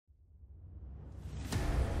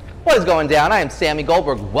What is going down? I am Sammy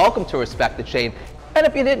Goldberg. Welcome to Respect the Chain. And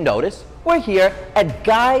if you didn't notice, we're here at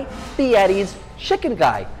Guy Fieri's Chicken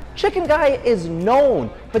Guy. Chicken Guy is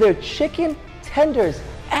known for their chicken tenders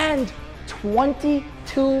and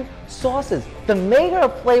 22 sauces. The Mayor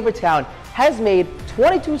of Flavortown has made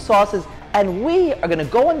 22 sauces, and we are going to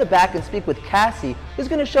go in the back and speak with Cassie, who's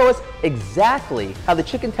going to show us exactly how the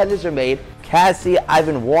chicken tenders are made. Cassie, I've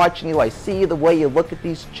been watching you. I see the way you look at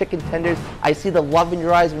these chicken tenders. I see the love in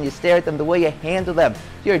your eyes when you stare at them, the way you handle them.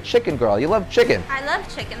 You're a chicken girl. You love chicken. I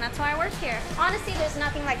love chicken. That's why I work here. Honestly, there's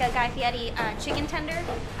nothing like a Guy Fieri chicken tender.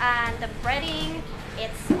 The breading,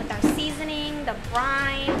 it's with our seasoning, the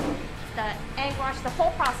brine, the egg wash, the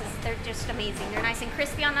whole process, they're just amazing. They're nice and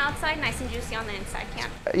crispy on the outside, nice and juicy on the inside.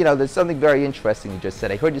 You know, there's something very interesting you just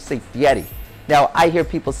said. I heard you say Fieri. Now, I hear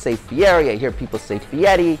people say Fieri, I hear people say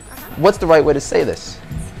Fieri. What's the right way to say this?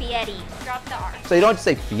 It's Fieri. Drop the R. So you don't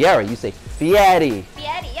say Fieri, you say Fieri.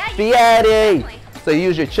 Fieri, yeah. Fieri. So you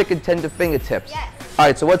use your chicken tender fingertips. Yes. All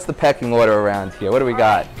right, so what's the pecking order around here? What do we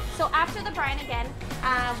got? So after the brine again,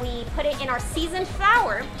 we put it in our seasoned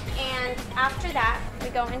flour, and after that, we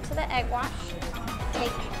go into the egg wash,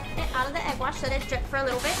 take it out of the egg wash, let it drip for a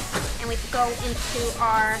little bit, and we go into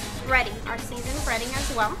our breading, our seasoned breading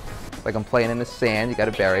as well. Like I'm playing in the sand, you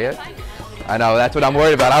gotta bury it. I know, that's what I'm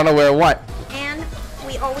worried about. I don't know where it went. And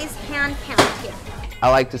we always hand pound here. I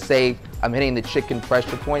like to say I'm hitting the chicken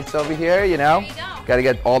pressure points over here, you know? There you go. Gotta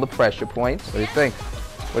get all the pressure points. What do you think?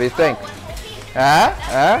 What do you think? Oh,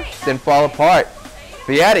 150. Didn't fall apart.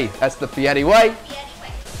 Fieri, that's the Fieri way. Fieri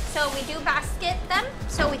way. So we do basket them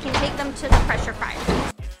so we can take them to the pressure fryer.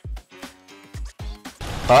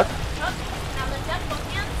 Huh? Now lift up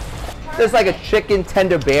both hands. There's like a chicken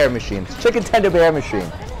tender bear machine. Chicken tender bear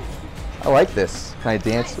machine. I like this. Can I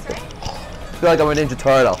dance with it? I feel like I'm a Ninja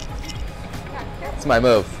Turtle. It's my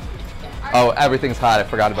move. Oh, everything's hot. I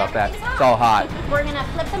forgot about that. It's all hot. We're gonna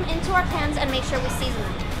flip them into our pans and make sure we season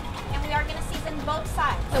them. And we are gonna season both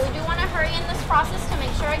sides. So we do want to hurry in this process to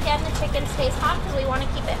make sure, again, the chicken stays hot because we want to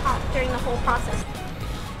keep it hot during the whole process.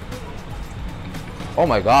 Oh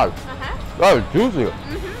my God. That was juicy.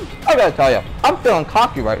 I gotta tell you, I'm feeling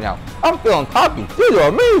cocky right now. I'm feeling cocky. These are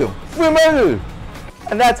amazing. We made it.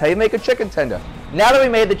 And that's how you make a chicken tender. Now that we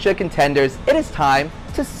made the chicken tenders, it is time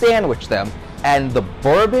to sandwich them. And the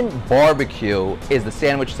Bourbon Barbecue is the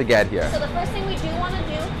sandwich to get here. So the first thing we do want to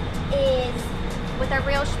do is, with our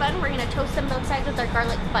brioche bun, we're going to toast them both sides with our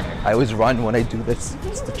garlic butter. I always run when I do this.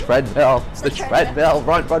 It's the treadmill. It's the treadmill.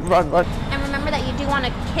 Run, run, run, run. And remember that you do want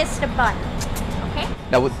to kiss the bun, okay?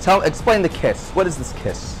 Now, explain the kiss. What is this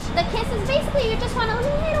kiss? The kiss is basically you just want a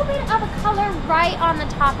little bit of a color right on the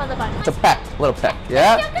top of the bun. It's a peck, little peck,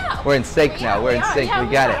 yeah? There you go. We're in sync now. We're in sync. Yeah,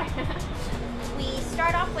 we got it. We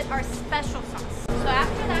start off with our special sauce. So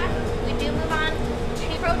after that, we do move on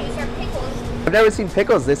to produce, our pickles. I've never seen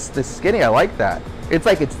pickles this skinny. I like that. It's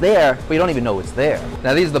like it's there, but you don't even know it's there.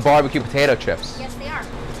 Now these are the barbecue potato chips. Yes, they are.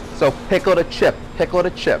 So pickle to chip, pickle to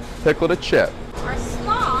chip, pickle to chip. Our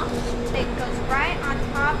slaw, it goes right on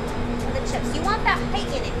top of the chips. You want that height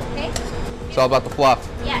in it, okay? It's all about the fluff.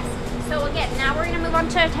 Yes. So again, now we're going to move on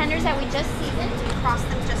to our tenders that we just seasoned. Cross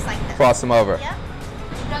them just like this. Cross them over. Yep.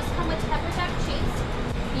 It does come with pepper jack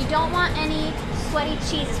cheese. You don't want any sweaty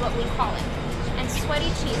cheese is what we call it. And sweaty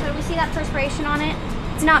cheese, so we see that perspiration on it?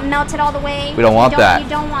 It's not melted all the way. We don't want that. You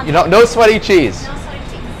don't want that. No sweaty cheese. No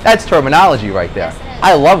sweaty cheese. That's terminology right there. Yes, it is.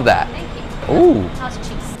 I love that. Thank you. Ooh. How's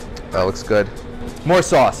cheese? That looks good. More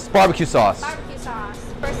sauce. Barbecue sauce. Barbecue sauce.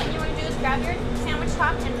 First thing you want to do is grab your sandwich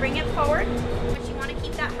top and bring it forward, but you want to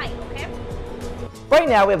keep that height, okay? Right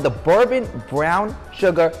now we have the Bourbon Brown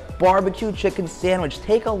Sugar BBQ chicken sandwich.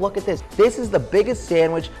 Take a look at this. This is the biggest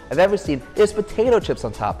sandwich I've ever seen. There's potato chips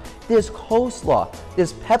on top. There's coleslaw.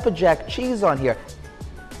 There's pepper jack cheese on here.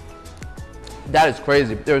 That is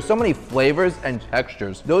crazy. There are so many flavors and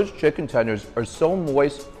textures. Those chicken tenders are so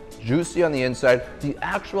moist, juicy on the inside. The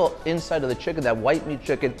actual inside of the chicken, that white meat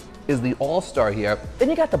chicken, is the all-star here. Then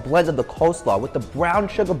you got the blend of the coleslaw with the brown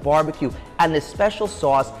sugar barbecue and this special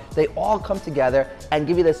sauce. They all come together and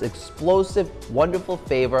give you this explosive, wonderful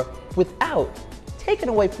flavor without taking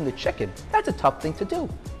away from the chicken. That's a tough thing to do.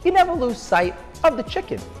 You never lose sight of the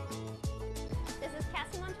chicken. This is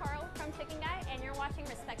Cassie Montoro from Chicken Guy, and you're watching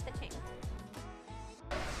Respect the Chain.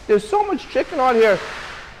 There's so much chicken on here.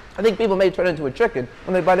 I think people may turn into a chicken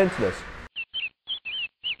when they bite into this.